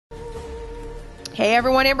Hey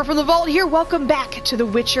everyone, Amber from the Vault here. Welcome back to The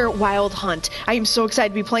Witcher Wild Hunt. I am so excited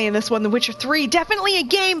to be playing this one, The Witcher 3. Definitely a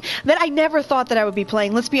game that I never thought that I would be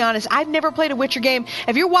playing. Let's be honest, I've never played a Witcher game.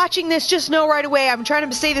 If you're watching this, just know right away, I'm trying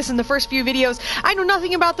to say this in the first few videos, I know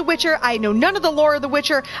nothing about The Witcher. I know none of the lore of The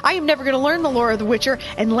Witcher. I am never going to learn the lore of The Witcher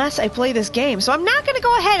unless I play this game. So I'm not going to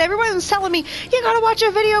go ahead. Everyone's telling me, you got to watch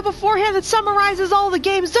a video beforehand that summarizes all the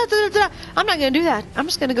games. I'm not going to do that. I'm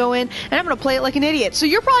just going to go in and I'm going to play it like an idiot. So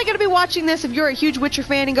you're probably going to be watching this if you're a huge Witcher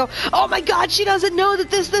fan and go, oh my god, she doesn't know that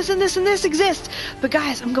this and this exists. But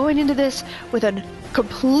guys, I'm going into this with a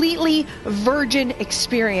completely virgin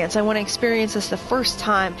experience. I want to experience this the first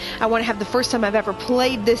time. I want to have the first time I've ever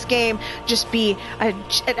played this game just be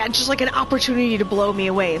just like an opportunity to blow me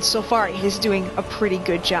away. And so far, it is doing a pretty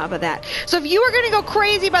good job of that. So if you are going to go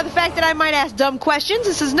crazy by the fact that I might ask dumb questions,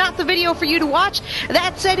 this is not the video for you to watch.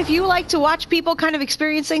 That said, if you like to watch people kind of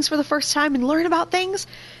experience things for the first time and learn about things,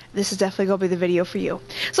 this is definitely going to be the video for you.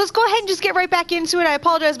 So let's go ahead and just get right back into it. I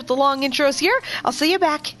apologize with the long intros here. I'll see you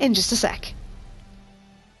back in just a sec.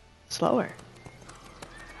 Slower.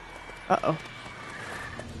 Uh-oh.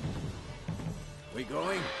 We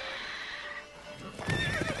going?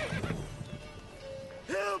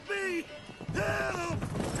 Help me! Help!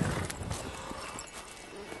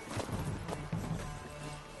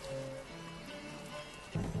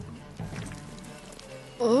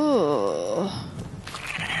 Oh.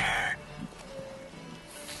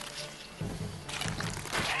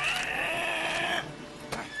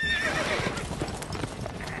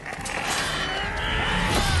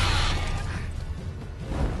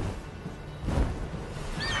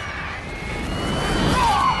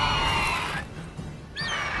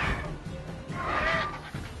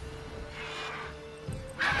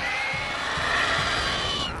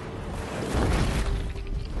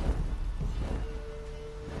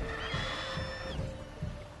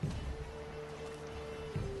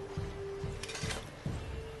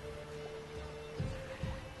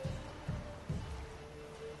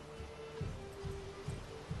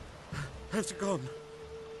 How's it gone?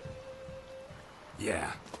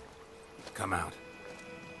 Yeah. Come out.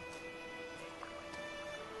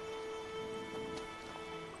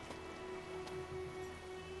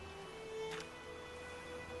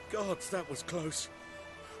 Gods, that was close.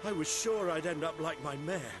 I was sure I'd end up like my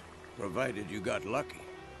mare. Provided you got lucky.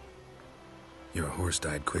 Your horse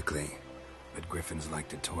died quickly, but griffins like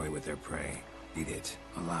to toy with their prey. Eat it,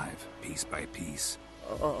 alive, piece by piece.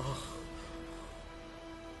 Oh.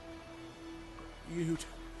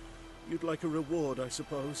 You'd like a reward, I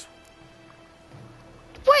suppose.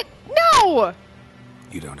 What? No!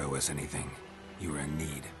 You don't owe us anything. You were in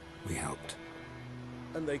need. We helped.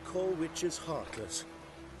 And they call witches heartless.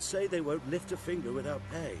 Say they won't lift a finger without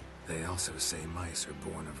pay. They also say mice are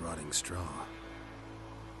born of rotting straw.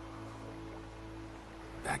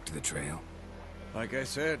 Back to the trail? Like I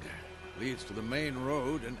said, leads to the main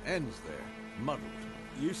road and ends there, muddled.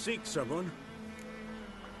 You seek someone?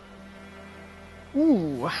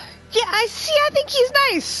 Ooh. Yeah, I see. I think he's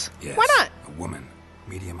nice. Yes. Why not? A woman.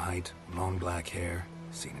 Medium height, long black hair.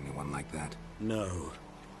 Seen anyone like that? No.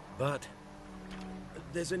 But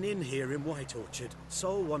there's an inn here in White Orchard.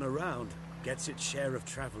 Sole one around. Gets its share of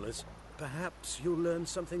travelers. Perhaps you'll learn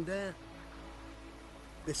something there.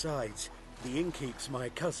 Besides, the innkeep's my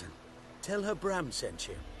cousin. Tell her Bram sent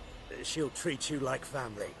you. She'll treat you like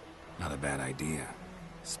family. Not a bad idea.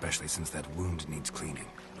 Especially since that wound needs cleaning.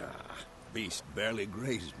 Beast barely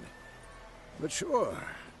grazed me. But sure,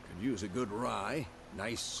 could use a good rye.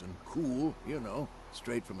 Nice and cool, you know,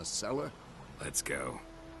 straight from a cellar. Let's go.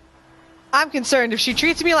 I'm concerned. If she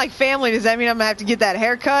treats me like family, does that mean I'm gonna have to get that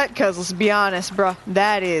haircut? Because let's be honest, bro,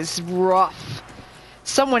 that is rough.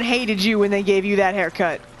 Someone hated you when they gave you that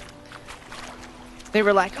haircut. They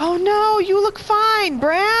were like, oh no, you look fine,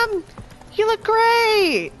 Bram. You look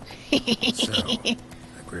great. So, a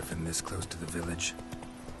griffin this close to the village?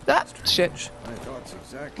 Ah, shit. My thoughts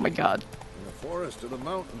exactly. Oh my god. In the forest or the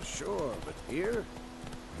mountains, sure, but here,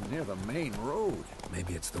 near the main road.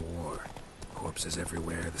 Maybe it's the war. Corpses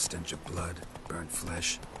everywhere, the stench of blood, burnt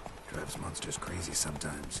flesh. Drives monsters crazy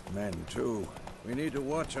sometimes. Men, too. We need to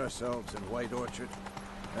watch ourselves in White Orchard.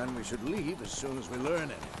 And we should leave as soon as we learn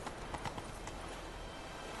anything.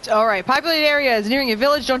 Alright, populated area is nearing a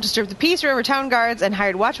village. Don't disturb the peace. Remember, town guards and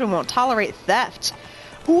hired watchmen won't tolerate theft.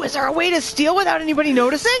 Ooh, is there a way to steal without anybody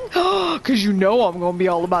noticing? Because you know I'm going to be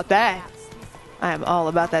all about that. I am all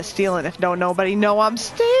about that stealing. If don't nobody know I'm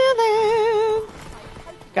stealing.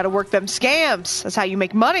 Gotta work them scams. That's how you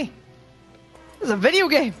make money. This is a video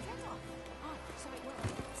game.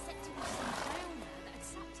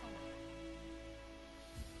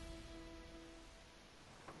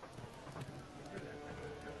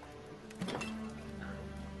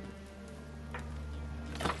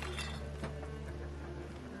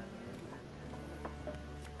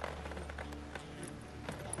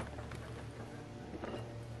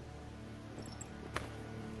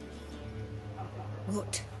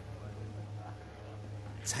 What?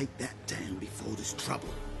 Take that down before there's trouble.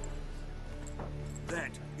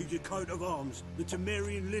 That is a coat of arms, the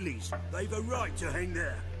Temerian lilies. They've a right to hang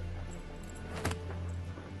there.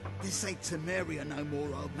 This ain't Temeria no more,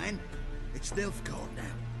 old man. It's Nilfgaard now.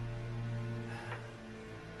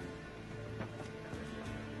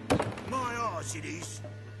 My arse it is.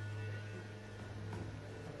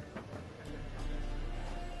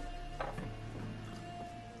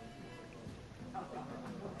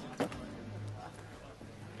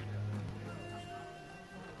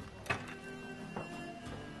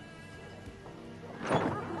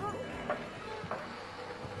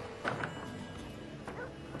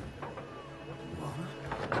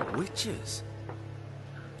 Witches?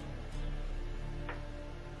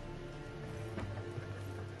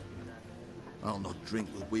 I'll not drink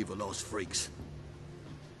with Weaverlaw's freaks.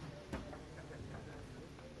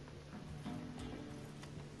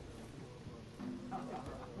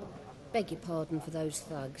 Beg your pardon for those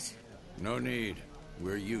thugs. No need.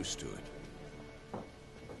 We're used to it.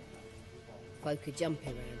 Folk are jumping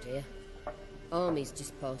around here. Armies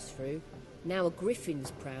just passed through. Now a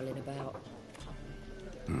griffin's prowling about.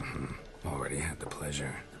 Already had the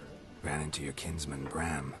pleasure. Ran into your kinsman,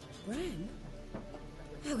 Bram. Bram?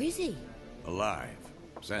 How is he? Alive.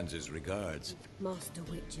 Sends his regards. Master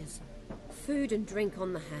Witches. Food and drink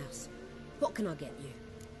on the house. What can I get you?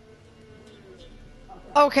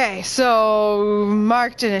 Okay, so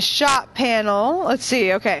marked in a shop panel. Let's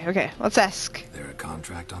see. Okay. Let's ask. There a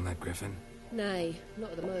contract on that griffin? Nay,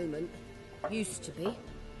 not at the moment. Used to be.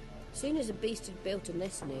 Soon as a beast had built a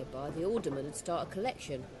nest nearby, the alderman would start a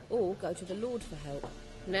collection, or go to the Lord for help.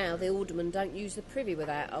 Now the aldermen don't use the privy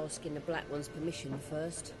without asking the Black One's permission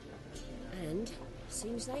first. And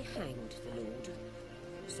seems they hanged the Lord.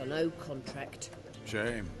 So no contract.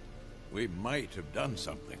 Shame. We might have done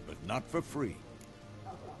something, but not for free.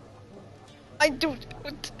 I don't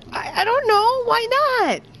know. Why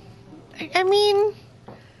not? I mean,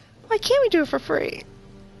 why can't we do it for free?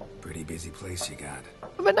 Pretty busy place you got.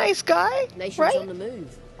 I'm a nice guy, Nations right? on the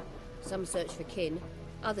move. Some search for kin,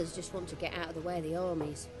 others just want to get out of the way of the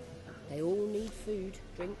armies. They all need food,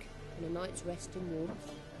 drink, and a night's rest in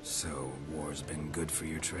warmth. So, war's been good for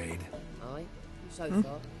your trade? Aye, so far.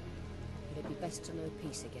 But it'd be best to know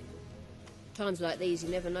peace again. Times like these,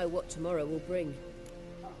 you never know what tomorrow will bring.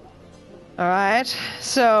 Alright,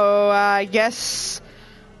 so I guess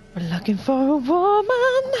we're looking for a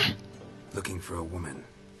woman. Looking for a woman.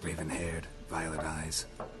 Raven-haired, violet eyes,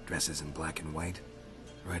 dresses in black and white.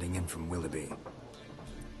 Riding in from Willoughby.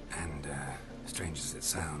 And, strange as it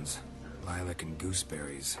sounds, lilac and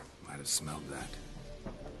gooseberries might have smelled that.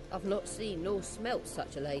 I've not seen nor smelt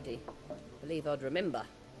such a lady. Believe I'd remember.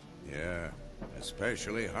 Yeah,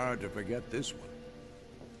 especially hard to forget this one.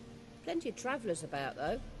 Plenty of travellers about,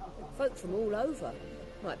 though. Folk from all over.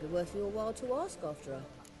 Might be worth your while to ask after her.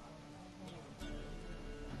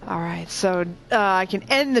 Alright, so I can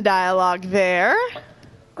end the dialogue there.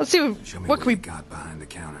 Let's see what can we got behind the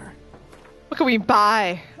counter. What can we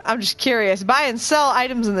buy? I'm just curious. Buy and sell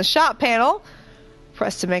items in the shop panel.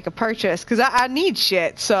 Press to make a purchase, because I need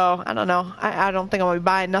shit, so I don't know. I don't think I'm going to be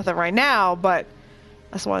buying nothing right now, but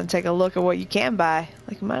I just want to take a look at what you can buy.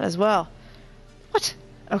 Like, might as well. What?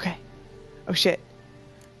 Okay. Oh, shit.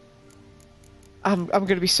 I'm going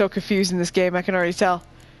to be so confused in this game, I can already tell.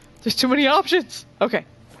 There's too many options. Okay.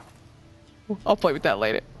 I'll play with that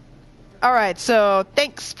later. Alright, so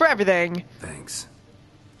thanks for everything. Thanks.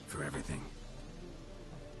 For everything.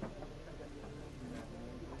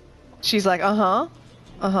 She's like, uh-huh.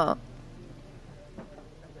 Uh-huh.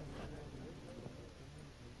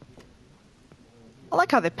 I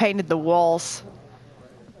like how they painted the walls.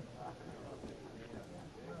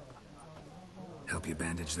 Help you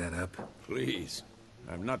bandage that up? Please.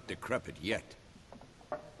 I'm not decrepit yet.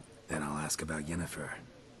 Then I'll ask about Yennefer.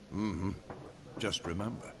 Mm-hmm. Just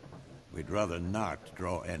remember, we'd rather not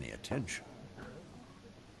draw any attention.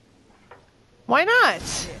 Why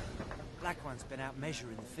not? Black One's been out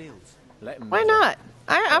measuring the fields. Why not?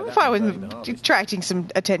 I'm fine with attracting some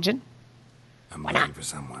attention. I'm looking for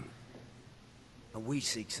someone. And we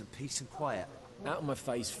seek some peace and quiet. Out of my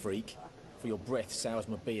face, freak. For your breath sours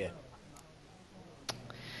my beer.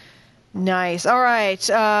 Nice. All right.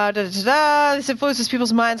 This influences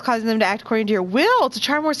people's minds, causing them to act according to your will. To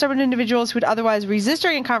charm more stubborn individuals who would otherwise resist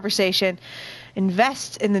during a conversation,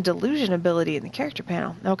 invest in the delusion ability in the character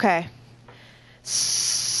panel. Okay.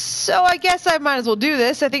 So I guess I might as well do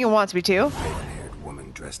this. I think it wants me to. Red-haired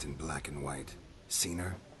woman dressed in black and white. Seen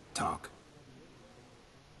her? Talk.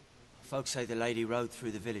 Folks say the lady rode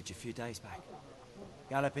through the village a few days back.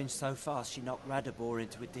 Galloping so fast she knocked Radabor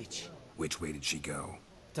into a ditch. Which way did she go?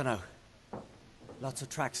 Dunno. Lots of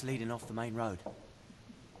tracks leading off the main road.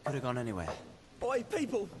 Could have gone anywhere. Oi,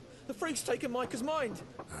 people! The freak's taken Micah's mind!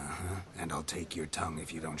 Uh-huh, and I'll take your tongue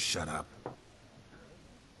if you don't shut up.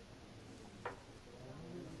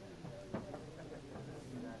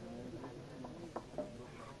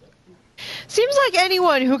 Seems like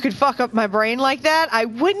anyone who could fuck up my brain like that, I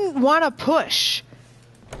wouldn't want to push.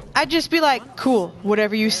 I'd just be like, cool,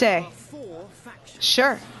 whatever you say.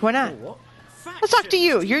 Sure, why not? Let's talk to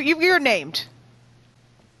you. You're named.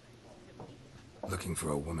 Looking for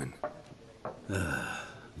a woman.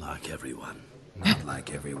 Like everyone. Not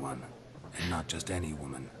like everyone. And not just any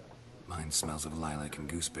woman. Mine smells of lilac and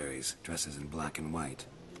gooseberries, dresses in black and white.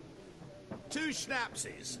 2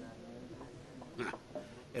 schnapsies.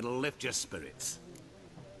 It'll lift your spirits.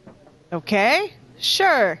 Okay,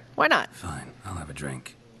 sure, why not? Fine, I'll have a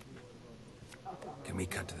drink. Can we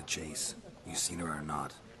cut to the chase? You seen her or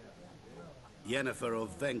not? Yennefer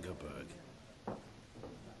of Vengerberg.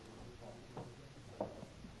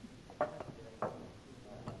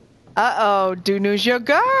 Uh-oh, Dunu's your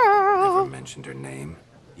Never girl. mentioned her name.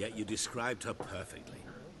 Yet you described her perfectly.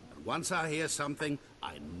 And once I hear something,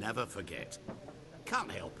 I never forget. Can't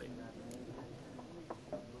help it.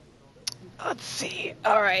 Let's see.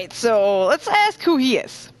 All right, so let's ask who he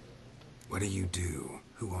is. What do you do?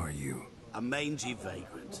 Who are you? A mangy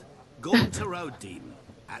vagrant. Gone to Rodin,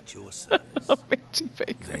 at your service.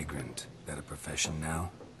 Vagrant. That a profession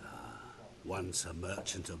now? Once a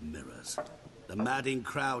merchant of mirrors. The madding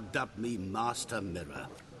crowd dubbed me Master Mirror,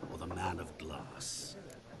 or the Man of Glass.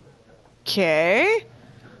 Okay.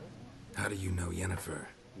 How do you know Yennefer?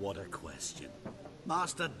 What a question.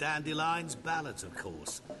 Master Dandelion's ballads, of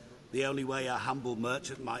course. The only way a humble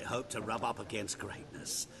merchant might hope to rub up against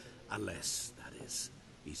greatness. Unless, that is,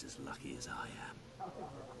 he's as lucky as I am.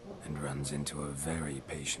 And runs into a very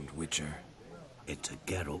patient witcher. Into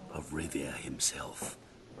Geralt of Rivia himself.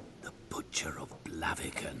 The Butcher of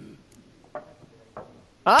Blaviken.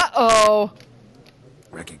 Uh-oh.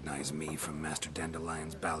 Recognize me from Master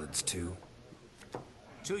Dandelion's ballads too?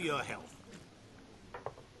 To your health.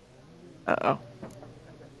 Uh-oh.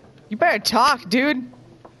 You better talk, dude.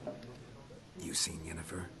 You seen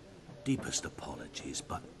Yennefer? Deepest apologies,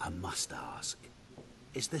 but I must ask.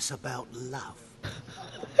 Is this about love?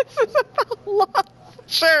 Love.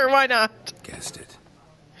 Sure, why not? Guessed it.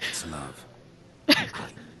 It's love. I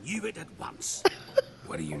knew it at once.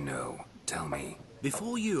 What do you know? Tell me.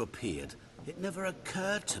 Before you appeared, it never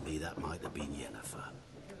occurred to me that might have been Yennefer.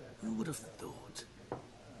 Who would have thought?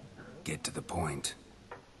 Get to the point.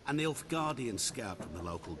 An Nilfgaardian scout from the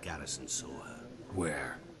local garrison saw her.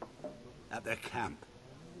 Where? At their camp.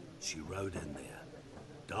 She rode in there.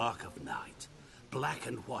 Dark of night. Black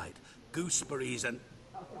and white. Gooseberries and...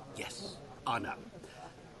 Yes, I know.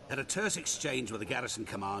 Had a terse exchange with the garrison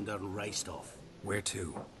commander and raced off. Where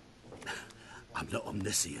to? I'm not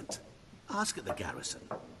omniscient. Ask at the garrison.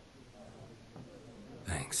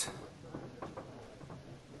 Thanks.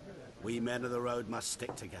 We men of the road must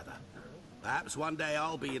stick together. Perhaps one day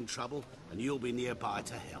I'll be in trouble and you'll be nearby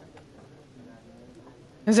to help.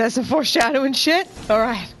 Is that some foreshadowing shit?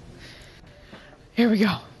 Alright. Here we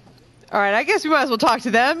go. Alright, I guess we might as well talk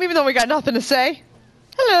to them, even though we got nothing to say.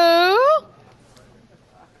 Hello?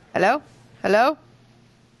 Hello? Hello?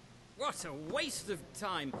 What a waste of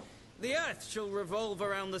time. The Earth shall revolve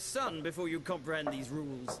around the sun before you comprehend these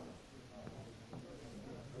rules.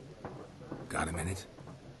 Got a minute?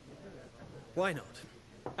 Why not?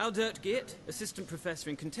 Aldert Geert, Assistant Professor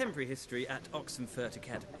in Contemporary History at Oxenfurt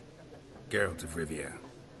Academy. Geralt of Rivia.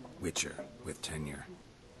 Witcher, with tenure.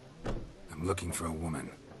 I'm looking for a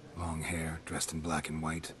woman. Long hair, dressed in black and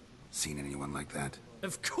white. Seen anyone like that?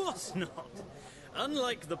 Of course not.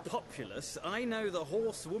 Unlike the populace, I know the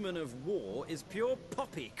horsewoman of war is pure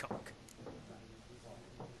poppycock.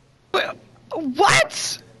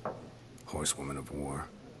 What? Horsewoman of war?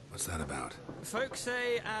 What's that about? Folk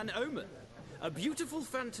say an omen. A beautiful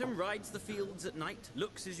phantom rides the fields at night,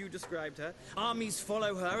 looks as you described her. Armies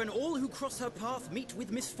follow her, and all who cross her path meet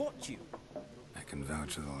with misfortune. I can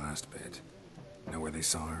vouch for the last bit. Know where they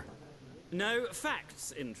saw her? No,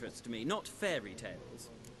 facts interest me, not fairy tales.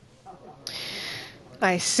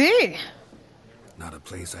 I see. Not a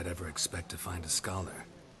place I'd ever expect to find a scholar.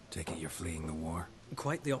 Take it you're fleeing the war?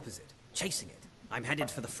 Quite the opposite. Chasing it. I'm headed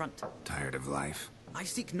for the front. Tired of life? I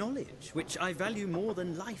seek knowledge, which I value more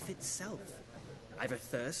than life itself. I've a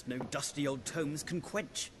thirst no dusty old tomes can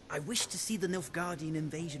quench. I wish to see the Nilfgaardian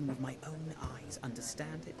invasion with my own eyes,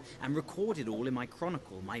 understand it, and record it all in my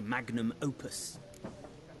chronicle, my magnum opus.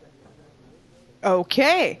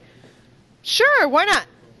 Okay. Sure, why not?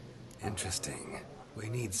 Interesting. We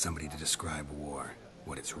need somebody to describe war,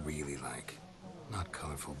 what it's really like. Not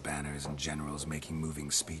colorful banners and generals making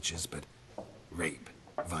moving speeches, but rape,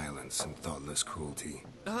 violence, and thoughtless cruelty.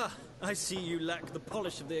 Ah, I see you lack the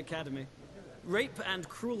polish of the Academy. Rape and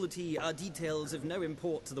cruelty are details of no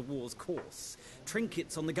import to the war's course.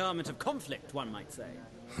 Trinkets on the garment of conflict, one might say.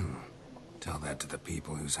 Tell that to the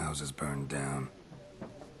people whose houses burned down.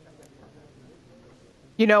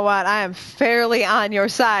 You know what? I am fairly on your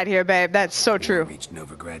side here, babe. That's so true. Reached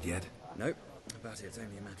Novigrad yet? Nope, but it's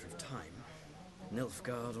only a matter of time.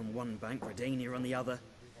 Nilfgaard on one bank, Redania on the other.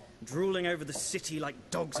 Drooling over the city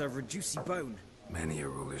like dogs over a juicy bone. Many a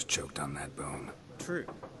ruler's choked on that bone. True.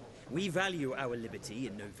 We value our liberty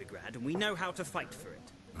in Novigrad, and we know how to fight for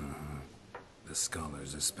it. The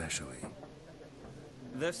scholars especially.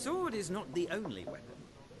 The sword is not the only weapon.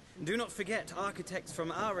 Do not forget, architects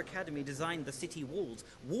from our academy designed the city walls.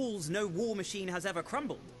 Walls no war machine has ever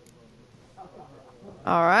crumbled.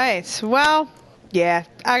 Alright, well, yeah,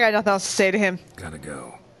 I got nothing else to say to him. Gotta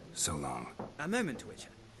go. So long. A moment, Witcher.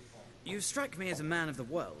 You strike me as a man of the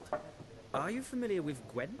world. Are you familiar with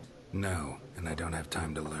Gwent? No, and I don't have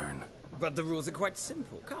time to learn. But the rules are quite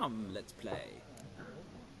simple. Come, let's play.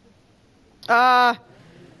 Not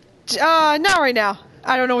right now.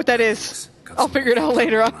 I don't know what that is. I'll figure it out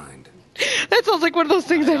later on. That sounds like one of those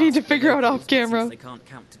things I need to figure out off camera. Since they can't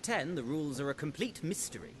count to 10, the rules are a complete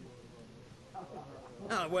mystery.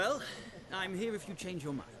 Ah, well, I'm here if you change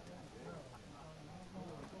your mind.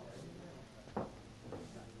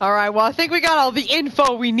 Alright, well, I think we got all the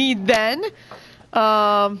info we need then.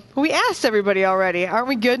 We asked everybody already. Aren't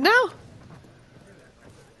we good now?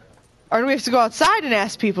 Or do we have to go outside and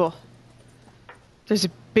ask people? There's a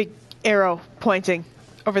big arrow pointing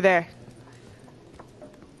over there.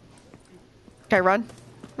 Okay, run.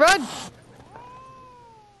 Run!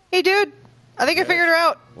 Hey, dude. I think I figured her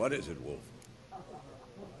out. What is it, Wolf?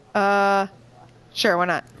 Sure, why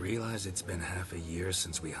not? Realize it's been half a year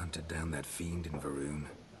since we hunted down that fiend in Varun?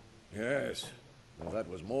 Yes. Well, that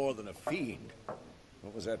was more than a fiend.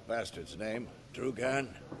 What was that bastard's name? Drugan?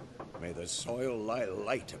 May the soil lie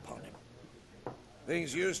light upon him.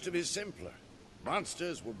 Things used to be simpler.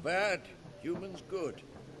 Monsters were bad, humans good.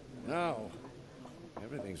 Now,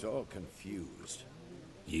 everything's all confused.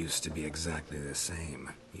 Used to be exactly the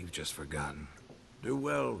same. You've just forgotten. Do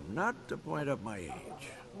well not to point up my age.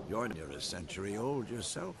 You're near a century old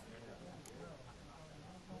yourself.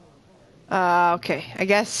 Okay. I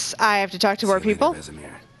guess I have to talk to more people.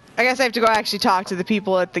 I guess I have to go actually talk to the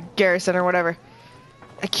people at the garrison or whatever.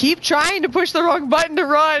 I keep trying to push the wrong button to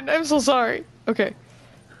run. I'm so sorry. Okay.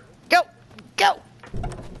 Go! Go!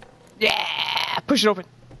 Yeah! Push it open.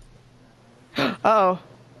 Uh-oh.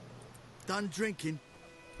 Done drinking.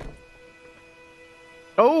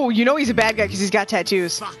 Oh, you know he's a bad guy because he's got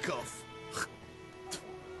tattoos. Fuck off.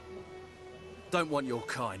 Don't want your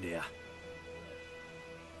kind here.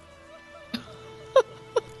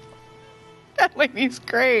 That lady's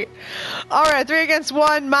great. Alright, 3 against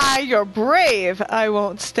 1. My, you're brave. I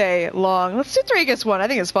won't stay long. Let's do 3 against 1. I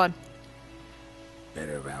think it's fun.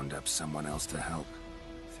 Better round up someone else to help.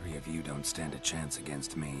 3 of you don't stand a chance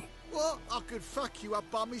against me. Well, I could fuck you up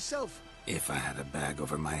by myself. If I had a bag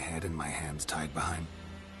over my head and my hands tied behind...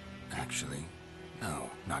 Actually, no,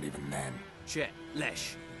 not even then. Chet,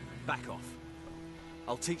 Lesh, back off.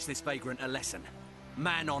 I'll teach this vagrant a lesson.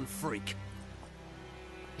 Man on freak.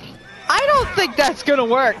 I don't think that's gonna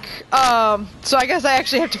work. So I guess I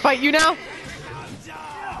actually have to fight you now?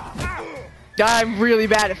 I'm really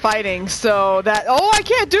bad at fighting, so that... Oh, I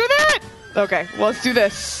can't do that? Okay, well, let's do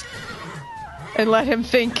this. And let him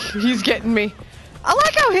think he's getting me. I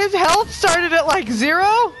like how his health started at, like, 0.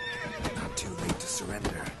 Not too late to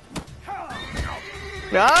surrender.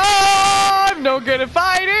 Oh, I'm no good at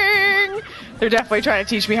fighting! They're definitely trying to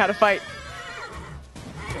teach me how to fight.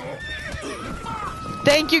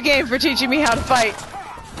 Thank you, game, for teaching me how to fight.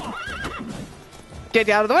 Get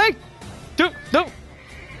out of the way! No!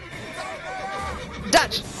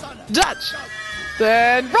 Dodge! Dodge!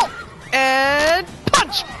 Then roll! And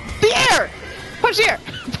punch! The air! Punch the air!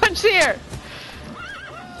 Punch the air!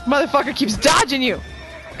 Motherfucker keeps dodging you!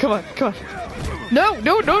 Come on, come on. No!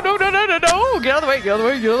 Get out of the way, get out of the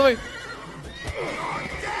way, get out of the way.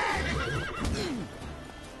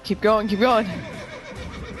 Keep going, keep going.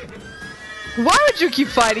 Why would you keep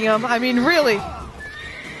fighting him? I mean, really.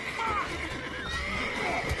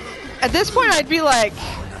 At this point, I'd be like...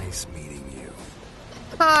 Nice meeting you.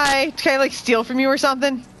 Hi, can I, like, steal from you or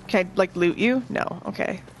something? Can I, like, loot you? No,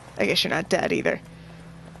 okay. I guess you're not dead either.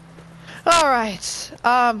 Alright.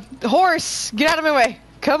 Horse, get out of my way.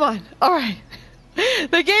 Come on. Alright.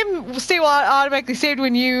 The game will automatically saved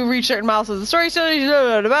when you reach certain milestones. The story still.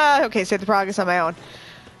 Okay, save the progress on my own.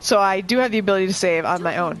 So I do have the ability to save on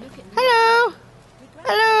my own. Hello.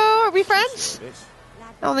 Hello. Are we friends?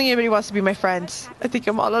 I don't think anybody wants to be my friends. I think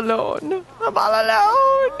I'm all alone. I'm all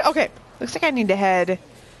alone. Okay. Looks like I need to head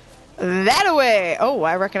that way. Oh,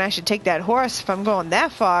 I reckon I should take that horse if I'm going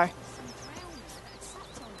that far.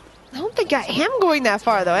 I don't think I am going that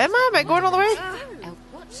far, though. Am I? Am I going all the way?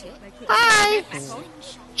 Hi. Did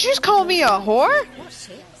you just call me a whore?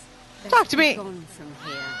 Talk to me.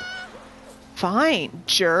 Fine,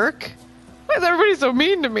 jerk. Why is everybody so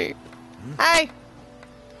mean to me? Hi.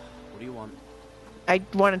 What do you want? I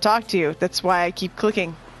want to talk to you. That's why I keep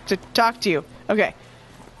clicking to talk to you. Okay.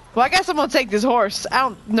 Well, I guess I'm gonna take this horse. I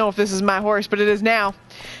don't know if this is my horse, but it is now.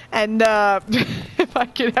 And, if I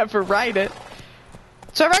could ever ride it.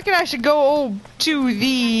 So I reckon I should go to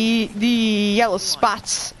the yellow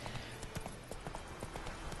spots.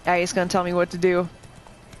 He's gonna tell me what to do.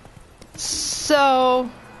 So...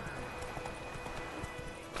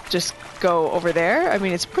 just go over there? I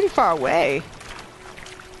mean, it's pretty far away.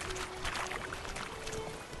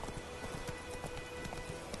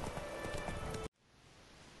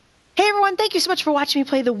 Hey everyone, thank you so much for watching me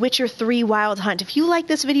play The Witcher 3 Wild Hunt. If you like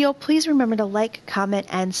this video, please remember to like, comment,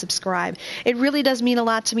 and subscribe. It really does mean a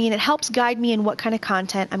lot to me, and it helps guide me in what kind of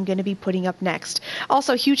content I'm going to be putting up next.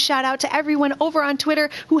 Also, huge shout out to everyone over on Twitter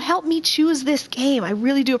who helped me choose this game. I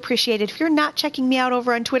really do appreciate it. If you're not checking me out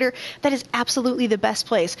over on Twitter, that is absolutely the best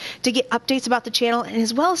place to get updates about the channel, and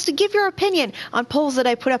as well as to give your opinion on polls that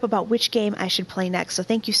I put up about which game I should play next. So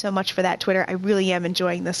thank you so much for that, Twitter. I really am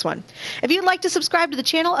enjoying this one. If you'd like to subscribe to the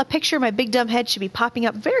channel, a picture of my big dumb head should be popping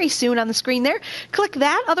up very soon on the screen there. Click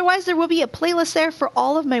that. Otherwise, there will be a playlist there for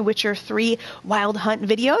all of my Witcher 3 Wild Hunt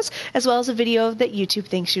videos, as well as a video that YouTube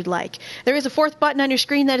thinks you'd like. There is a fourth button on your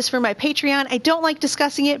screen that is for my Patreon. I don't like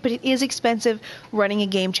discussing it, but it is expensive running a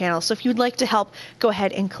game channel. So if you'd like to help, go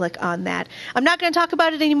ahead and click on that. I'm not going to talk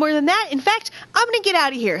about it any more than that. In fact, I'm going to get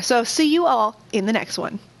out of here. So see you all in the next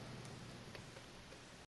one.